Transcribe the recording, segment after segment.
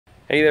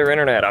Hey there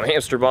Internet, I'm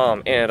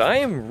HamsterBomb, and I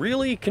am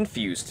really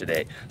confused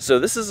today. So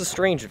this is a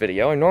strange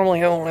video, and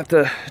normally I don't have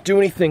to do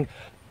anything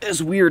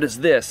as weird as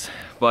this,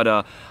 but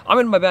I'm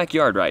in my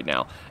backyard right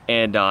now,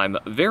 and I'm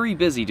very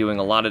busy doing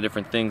a lot of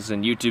different things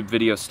and YouTube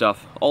video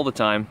stuff all the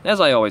time, as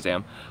I always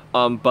am.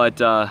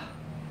 But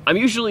I'm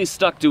usually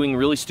stuck doing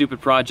really stupid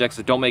projects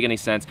that don't make any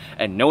sense,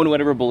 and no one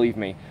would ever believe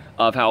me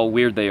of how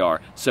weird they are.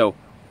 So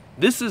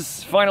this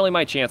is finally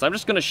my chance. I'm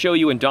just going to show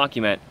you and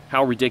document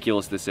how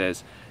ridiculous this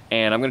is,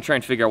 and I'm going to try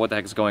and figure out what the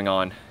heck is going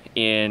on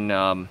in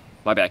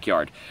my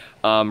backyard.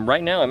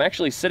 Right now I'm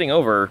actually sitting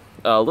over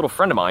a little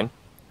friend of mine.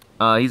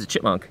 He's a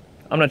chipmunk.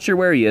 I'm not sure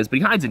where he is, but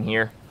he hides in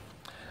here.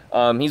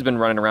 He's been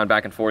running around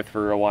back and forth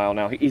for a while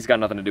now. He's got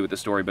nothing to do with the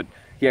story, but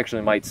he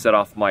actually might set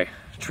off my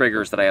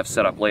triggers that I have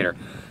set up later.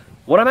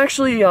 What I'm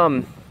actually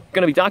going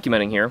to be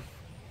documenting here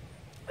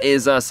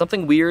is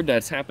something weird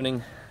that's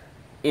happening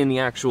in the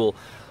actual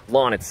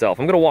lawn itself.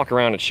 I'm going to walk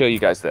around and show you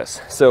guys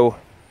this. So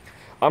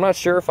I'm not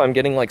sure if I'm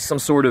getting like some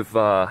sort of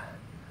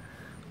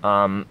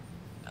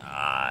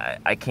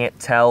I can't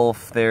tell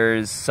if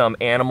there's some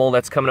animal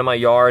that's coming in my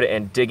yard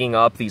and digging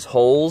up these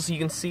holes you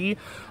can see.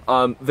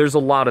 There's a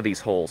lot of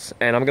these holes,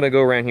 and I'm gonna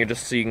go around here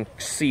just so you can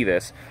see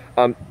this.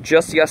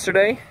 Just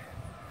yesterday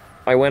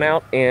I went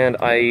out and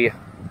I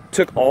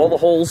took all the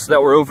holes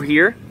that were over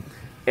here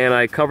and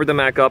I covered them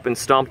back up and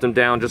stomped them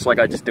down just like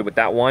I just did with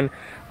that one.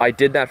 I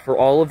did that for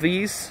all of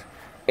these,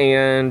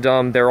 and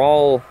they're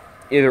all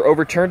either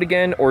overturned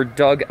again or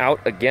dug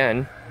out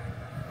again.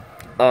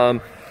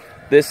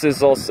 This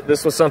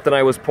was something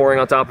I was pouring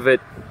on top of it.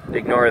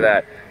 Ignore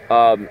that.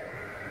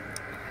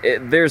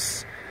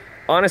 There's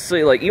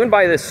honestly, like, even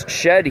by this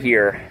shed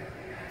here,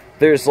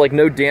 there's like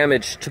no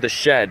damage to the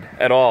shed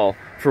at all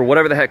for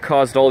whatever the heck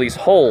caused all these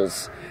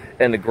holes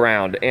in the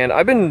ground. And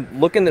I've been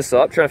looking this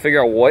up, trying to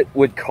figure out what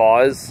would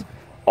cause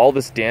all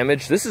this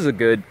damage. This is a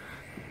good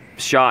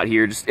shot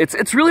here.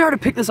 It's really hard to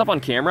pick this up on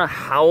camera,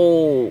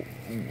 how,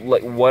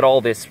 like, what all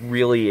this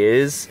really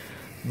is.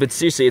 But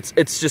seriously,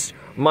 it's just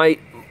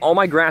all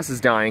my grass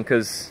is dying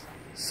because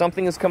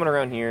something is coming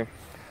around here,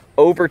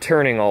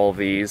 overturning all of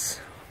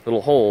these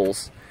little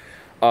holes.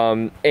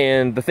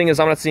 And the thing is,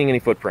 I'm not seeing any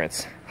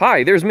footprints.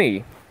 Hi, there's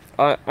me.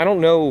 I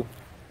don't know.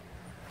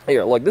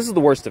 Here, look, this is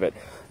the worst of it.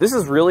 This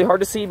is really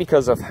hard to see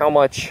because of how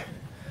much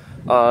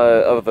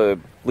of the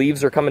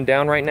leaves are coming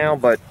down right now,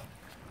 but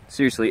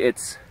seriously,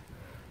 it's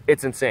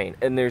insane.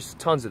 And there's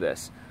tons of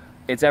this.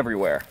 It's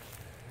everywhere.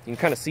 You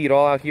can kind of see it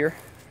all out here,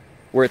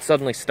 where it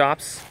suddenly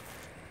stops.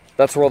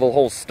 That's where all the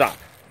holes stop.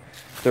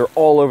 They're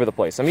all over the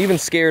place. I'm even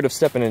scared of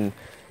stepping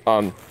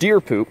in deer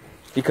poop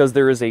because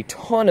there is a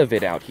ton of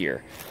it out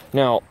here.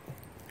 Now,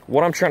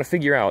 what I'm trying to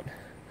figure out,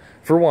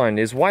 for one,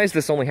 is why is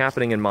this only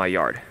happening in my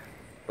yard?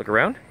 Look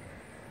around.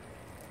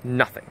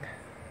 Nothing.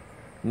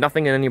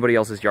 Nothing in anybody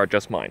else's yard,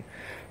 just mine.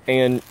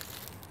 And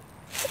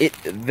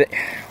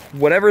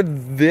whatever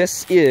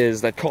this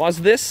is that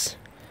caused this,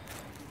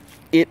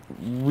 it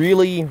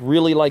really,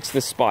 really likes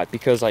this spot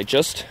because I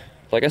just,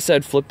 like I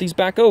said, flipped these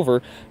back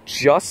over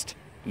just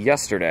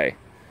yesterday.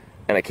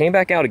 And I came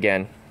back out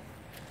again,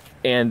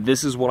 and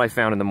this is what I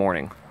found in the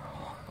morning.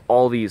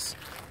 All these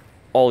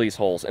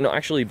holes. And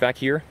actually back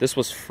here, this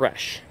was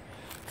fresh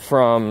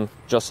from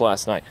just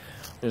last night.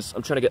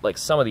 I'm trying to get like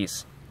some of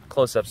these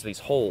close-ups of these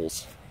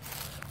holes,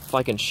 if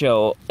I can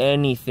show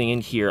anything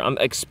in here. I'm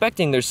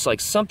expecting there's like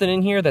something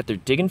in here that they're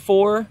digging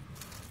for.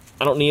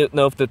 I don't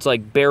know if it's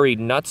like buried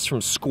nuts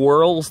from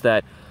squirrels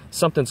that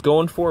something's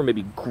going for,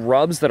 maybe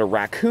grubs that a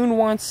raccoon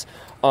wants.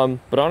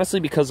 But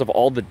honestly, because of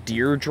all the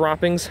deer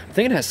droppings, I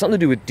think it has something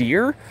to do with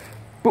deer.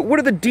 But what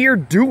are the deer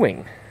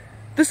doing?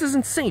 This is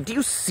insane. Do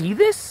you see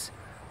this?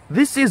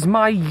 This is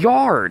my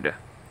yard.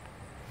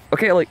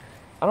 Okay, like,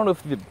 I don't know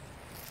if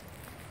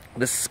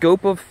the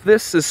scope of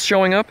this is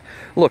showing up.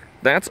 Look,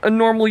 that's a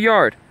normal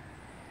yard.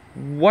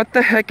 What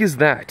the heck is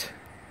that?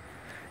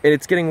 And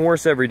it's getting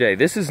worse every day.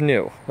 This is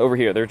new over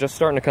here. They're just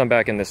starting to come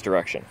back in this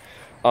direction.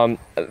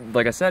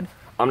 Like I said,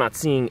 I'm not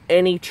seeing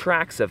any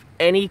tracks of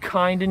any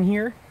kind in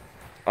here.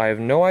 I have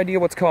no idea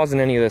what's causing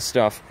any of this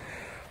stuff,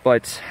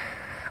 but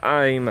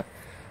I'm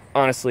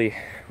honestly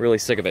really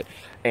sick of it,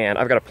 and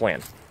I've got a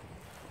plan.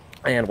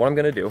 And what I'm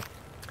gonna do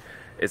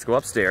is go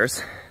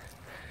upstairs,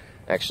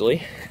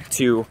 actually,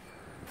 to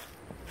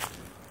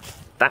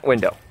that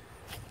window.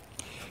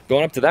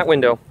 Going up to that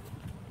window,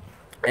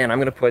 and I'm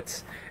gonna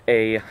put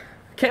a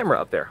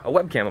camera up there, a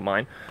webcam of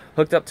mine,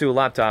 hooked up to a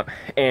laptop,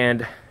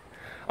 and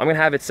I'm gonna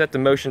have it set to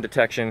motion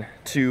detection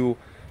to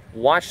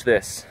watch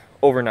this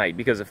overnight,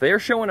 because if they're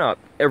showing up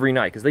every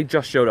night, because they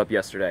just showed up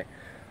yesterday,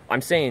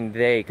 I'm saying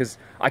they, because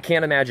I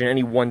can't imagine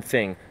any one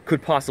thing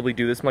could possibly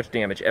do this much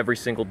damage every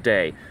single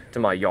day to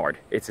my yard.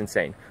 It's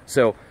insane.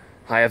 So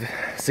I have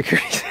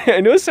security.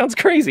 I know it sounds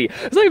crazy,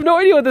 because I have no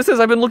idea what this is.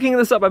 I've been looking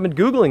this up. I've been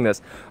Googling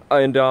this,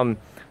 and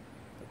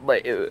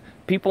like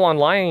people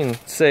online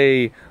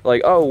say,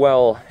 like, oh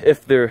well,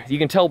 if you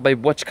can tell by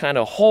what kind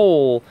of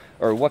hole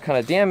or what kind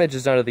of damage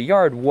is done to the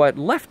yard, what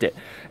left it.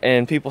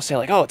 And people say,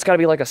 like, oh, it's got to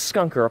be like a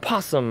skunk or a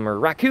possum or a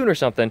raccoon or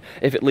something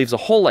if it leaves a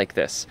hole like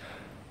this.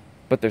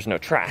 but there's no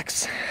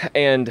tracks.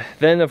 And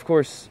then, of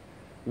course,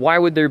 why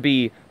would there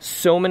be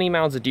so many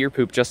mounds of deer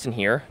poop just in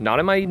here? Not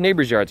in my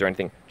neighbor's yards or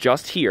anything,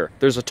 just here.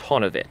 There's a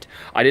ton of it.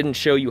 I didn't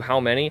show you how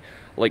many,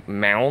 like,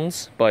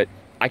 mounds, but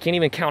I can't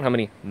even count how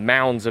many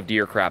mounds of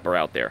deer crap are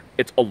out there.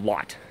 It's a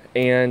lot.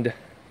 And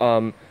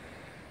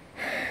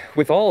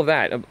with all of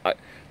that,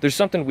 there's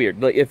something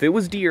weird. Like, if it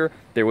was deer,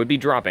 there would be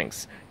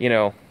droppings, you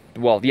know.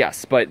 Well,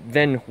 yes, but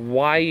then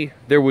why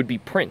there would be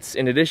prints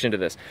in addition to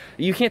this?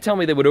 You can't tell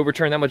me they would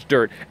overturn that much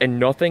dirt and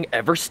nothing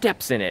ever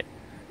steps in it.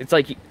 It's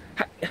like,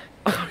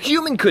 a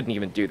human couldn't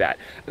even do that.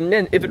 And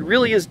then if it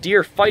really is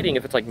deer fighting,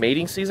 if it's like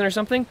mating season or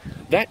something,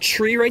 that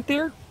tree right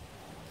there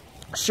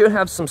should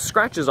have some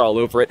scratches all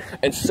over it,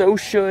 and so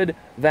should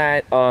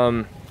that,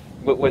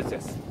 what is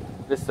this?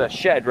 This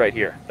shed right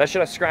here. That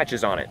should have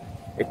scratches on it.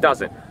 It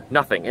doesn't.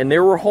 Nothing. And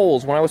there were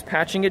holes, when I was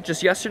patching it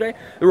just yesterday,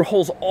 there were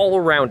holes all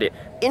around it.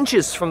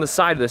 Inches from the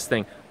side of this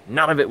thing.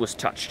 None of it was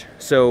touched.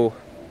 So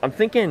I'm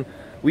thinking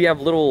we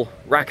have little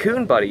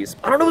raccoon buddies.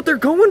 I don't know what they're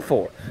going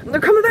for. And they're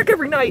coming back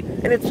every night,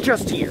 and it's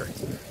just here.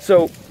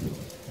 So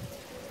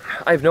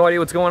I have no idea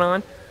what's going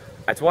on.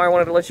 That's why I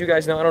wanted to let you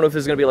guys know. I don't know if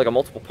this is going to be like a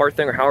multiple part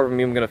thing or however I'm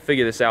even going to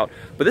figure this out.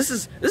 But this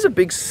is a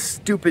big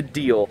stupid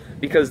deal,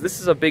 because this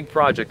is a big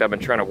project I've been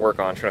trying to work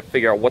on, trying to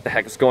figure out what the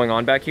heck is going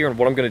on back here and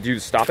what I'm going to do to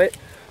stop it.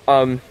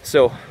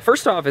 So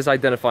first off is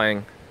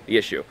identifying the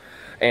issue.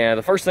 And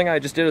the first thing I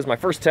just did as my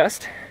first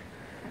test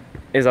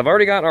is I've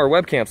already got our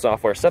webcam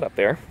software set up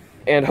there.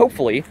 And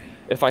hopefully,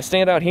 if I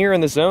stand out here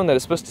in the zone that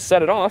is supposed to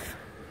set it off,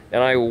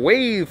 and I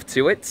wave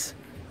to it,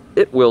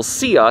 it will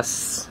see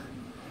us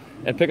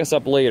and pick us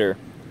up later.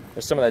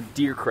 There's some of that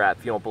deer crap,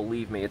 if you don't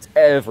believe me. It's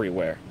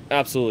everywhere.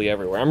 Absolutely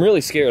everywhere. I'm really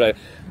scared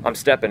I'm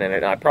stepping in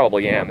it. I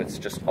probably am. It's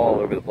just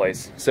all over the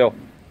place. So,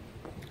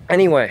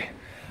 anyway,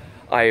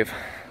 I've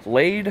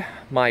laid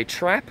my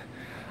trap.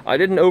 I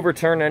didn't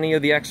overturn any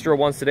of the extra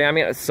ones today. I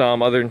mean,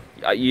 some other,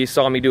 you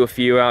saw me do a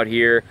few out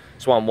here,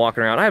 so I'm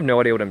walking around. I have no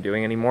idea what I'm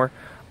doing anymore.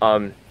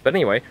 But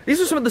anyway,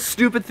 these are some of the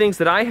stupid things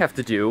that I have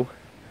to do.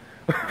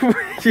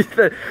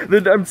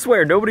 I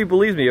swear, nobody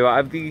believes me.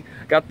 I've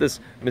got this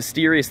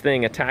mysterious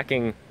thing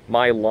attacking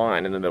my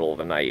lawn in the middle of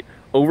the night,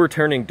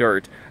 overturning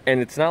dirt,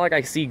 and it's not like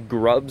I see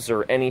grubs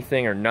or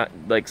anything, or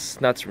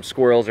nuts from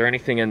squirrels or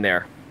anything in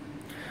there.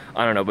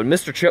 I don't know, but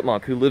Mr.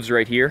 Chipmunk, who lives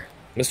right here,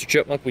 Mr.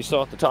 Chipmunk we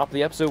saw at the top of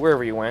the episode,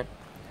 wherever he went,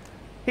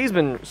 he's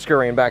been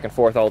scurrying back and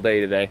forth all day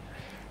today.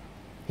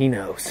 He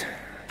knows.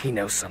 He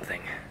knows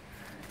something.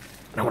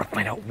 And I want to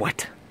find out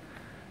what.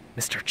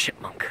 Mr.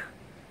 Chipmunk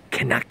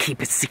cannot keep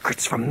his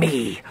secrets from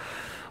me.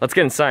 Let's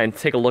get inside and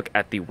take a look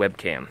at the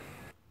webcam.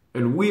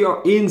 And we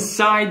are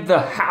inside the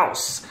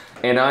house.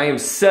 And I am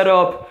set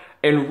up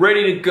and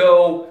ready to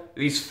go.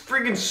 These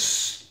freaking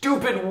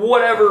stupid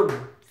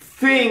whatever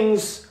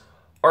things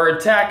are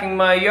attacking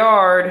my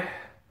yard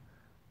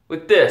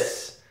with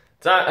this.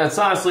 It's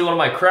honestly one of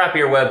my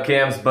crappier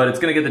webcams, but it's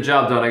gonna get the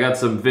job done. I got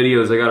some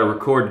videos I gotta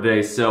record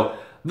today, so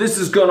this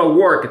is gonna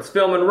work. It's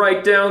filming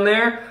right down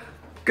there.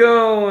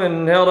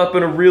 Going held up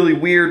in a really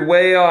weird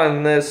way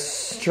on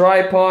this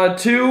tripod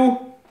too.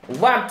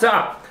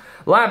 Laptop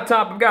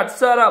I've got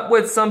set up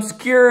with some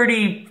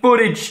security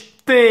footage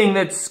thing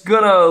that's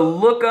gonna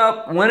look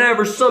up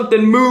whenever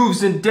something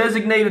moves in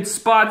designated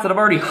spots that I've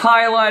already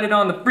highlighted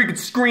on the freaking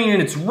screen,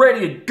 and it's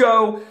ready to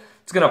go.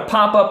 It's gonna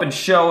pop up and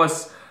show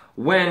us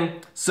when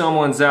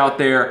someone's out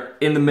there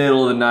in the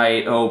middle of the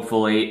night,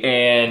 hopefully,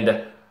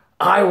 and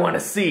I want to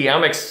see.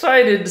 I'm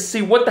excited to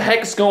see what the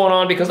heck is going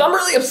on, because I'm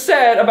really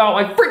upset about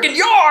my freaking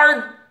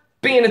yard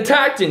being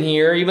attacked in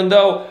here, even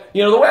though,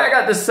 you know, the way I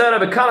got this set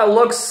up, it kind of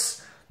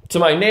looks to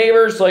my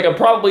neighbors like I'm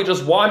probably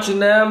just watching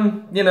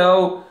them, you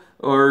know,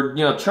 or,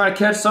 you know, trying to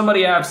catch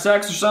somebody have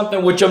sex or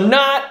something, which I'm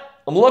not.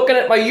 I'm looking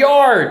at my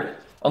yard.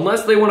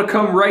 Unless they want to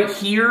come right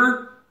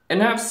here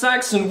and have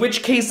sex, in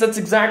which case that's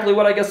exactly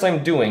what I guess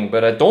I'm doing.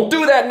 But don't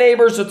do that,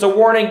 neighbors. It's a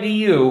warning to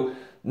you.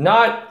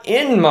 Not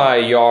in my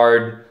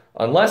yard,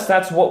 unless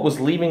that's what was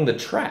leaving the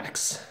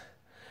tracks.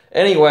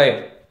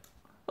 Anyway,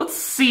 let's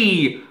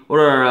see what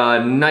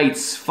our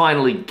nights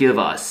finally give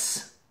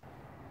us.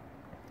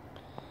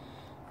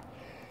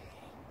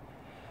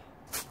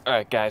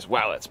 Alright guys,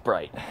 wow, that's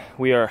bright.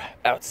 We are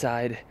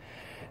outside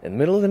in the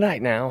middle of the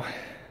night now,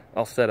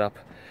 all set up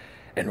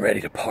and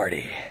ready to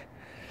party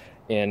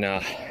in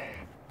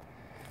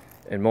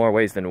more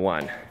ways than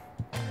one.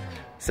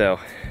 So,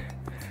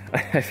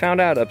 I found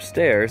out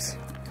upstairs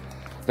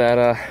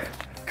that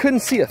couldn't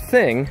see a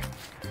thing,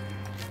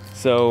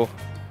 so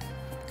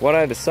what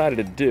I decided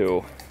to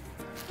do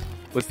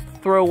was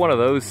throw one of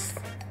those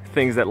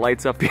things that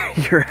lights up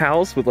your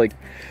house with like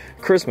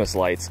Christmas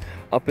lights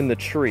up in the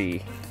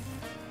tree.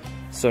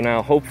 So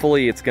now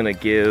hopefully it's gonna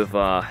give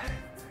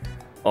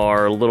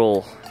our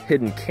little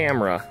hidden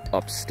camera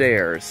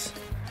upstairs,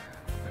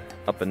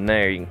 up in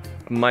there. You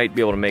might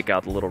be able to make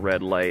out the little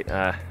red light.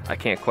 I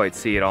can't quite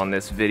see it on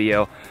this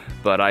video,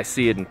 but I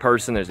see it in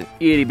person. There's an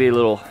itty bitty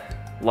little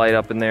light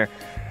up in there.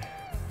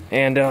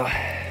 And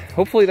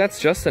hopefully that's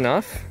just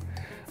enough.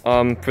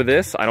 For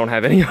this, I don't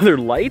have any other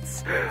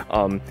lights.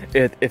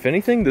 If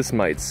anything, this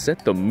might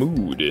set the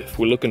mood if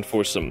we're looking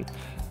for some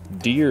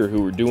deer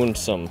who are doing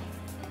some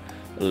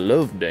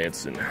love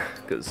dancing.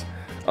 Because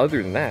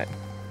other than that,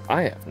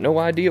 I have no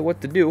idea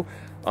what to do.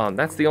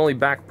 That's the only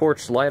back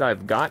porch light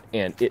I've got,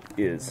 and it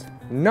is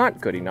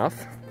not good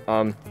enough.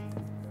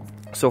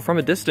 So from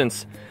a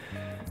distance,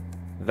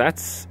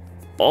 that's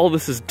all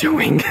this is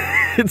doing.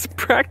 It's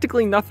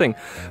practically nothing,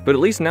 but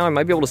at least now I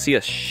might be able to see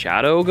a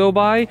shadow go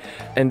by,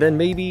 and then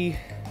maybe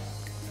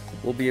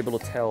we'll be able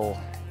to tell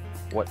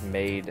what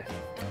made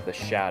the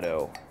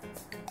shadow.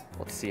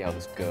 Let's see how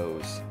this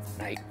goes.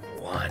 Night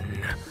one.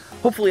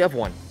 Hopefully I've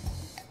won.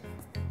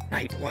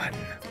 Night one.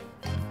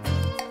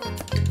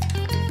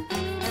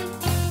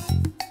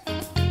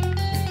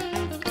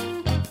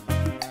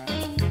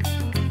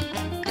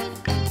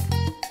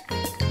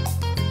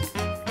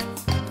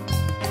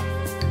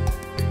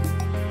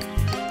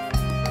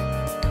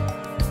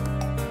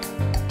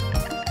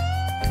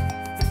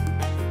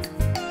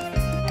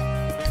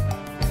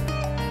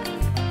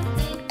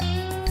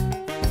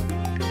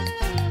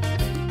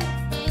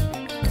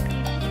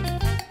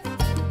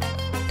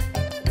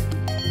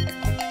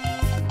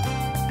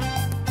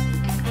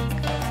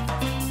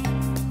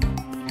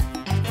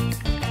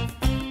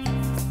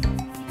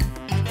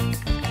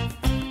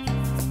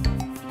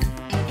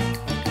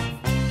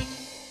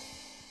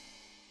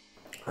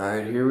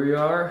 Alright, here we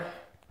are.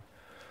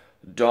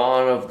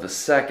 Dawn of the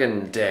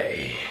second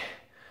day.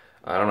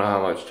 I don't know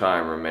how much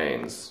time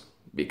remains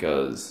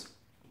because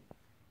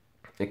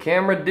the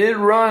camera did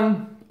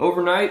run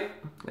overnight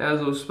as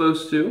it was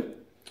supposed to.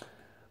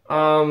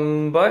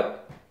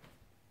 But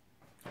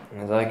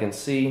as I can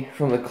see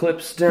from the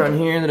clips down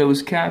here that it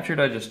was captured,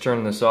 I just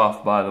turned this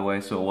off, by the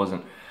way, so it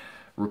wasn't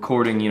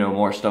recording, you know,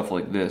 more stuff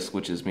like this,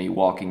 which is me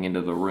walking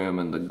into the room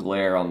and the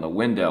glare on the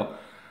window.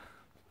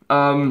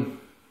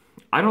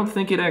 I don't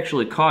think it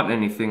actually caught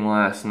anything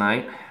last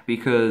night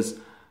because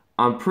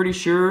I'm pretty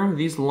sure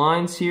these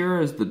lines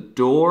here is the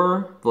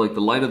door, like the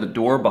light of the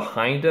door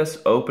behind us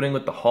opening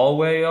with the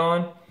hallway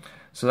on.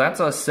 So that's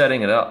us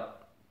setting it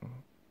up.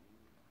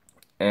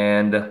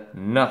 And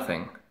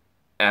nothing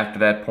after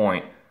that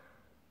point.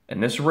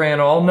 And this ran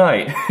all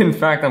night. In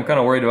fact, I'm kind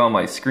of worried about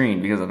my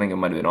screen because I think it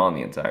might have been on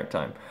the entire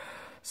time.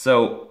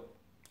 So,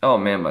 oh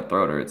man, my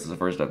throat hurts. It's the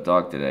first I've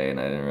talked today and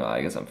I didn't realize,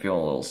 I guess I'm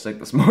feeling a little sick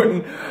this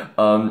morning.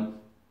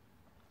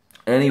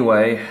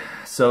 Anyway,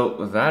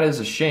 so that is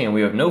a shame.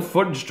 We have no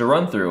footage to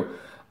run through,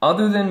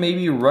 other than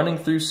maybe running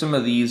through some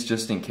of these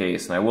just in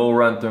case. And I will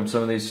run through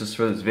some of these just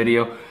for this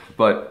video,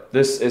 but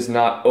this is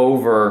not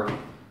over.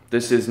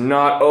 This is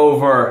not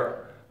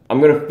over.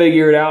 I'm gonna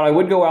figure it out. I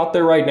would go out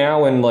there right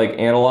now and like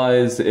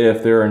analyze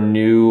if there are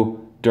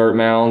new dirt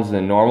mounds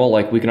than normal.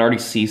 Like we can already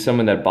see some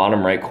in that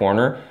bottom right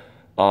corner.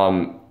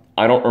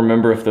 I don't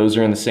remember if those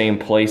are in the same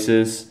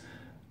places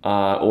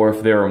or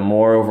if there are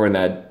more over in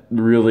that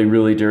really,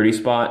 really dirty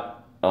spot.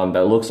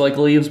 That looks like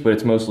leaves, but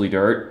it's mostly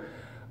dirt.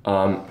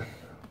 I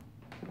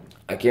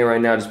can't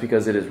right now just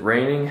because it is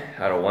raining.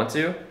 I don't want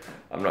to.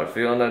 I'm not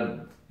feeling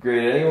that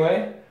great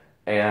anyway.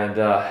 And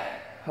I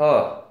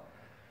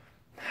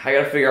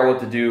gotta figure out what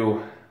to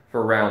do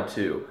for round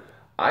two.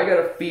 I got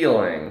a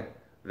feeling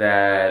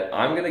that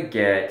I'm gonna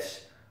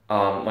get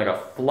like a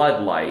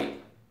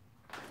floodlight,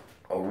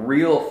 a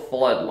real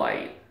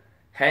floodlight,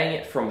 hang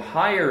it from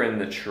higher in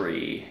the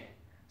tree,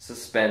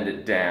 suspend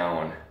it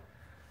down.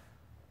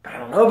 But I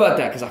don't know about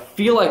that because I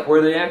feel like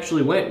where they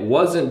actually went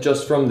wasn't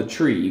just from the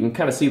tree. You can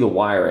kind of see the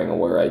wiring of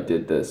where I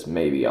did this,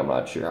 maybe. I'm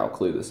not sure how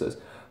clear this is.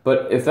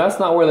 But if that's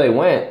not where they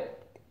went,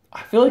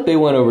 I feel like they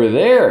went over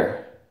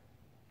there.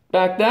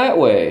 Back that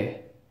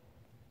way.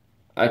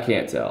 I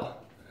can't tell.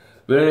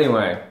 But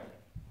anyway,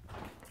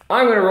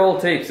 I'm going to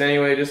roll tapes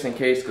anyway just in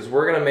case because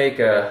we're going to make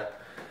a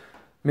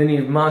mini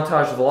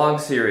montage vlog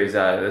series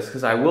out of this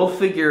because I will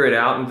figure it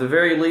out. And at the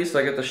very least,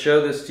 I get to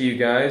show this to you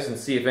guys and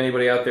see if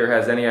anybody out there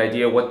has any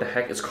idea what the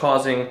heck is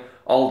causing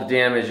all the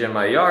damage in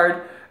my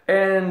yard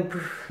and,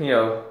 you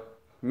know,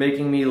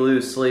 making me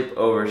lose sleep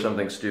over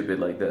something stupid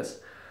like this.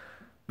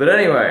 But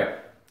anyway,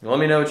 let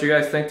me know what you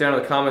guys think down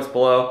in the comments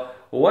below.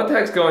 What the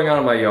heck's going on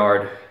in my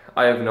yard?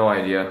 I have no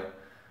idea.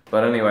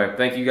 But anyway,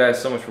 thank you guys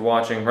so much for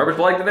watching. Remember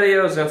to like the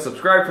videos and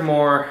subscribe for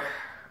more.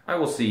 I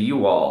will see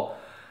you all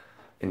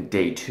in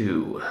day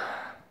 2.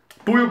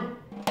 Boop.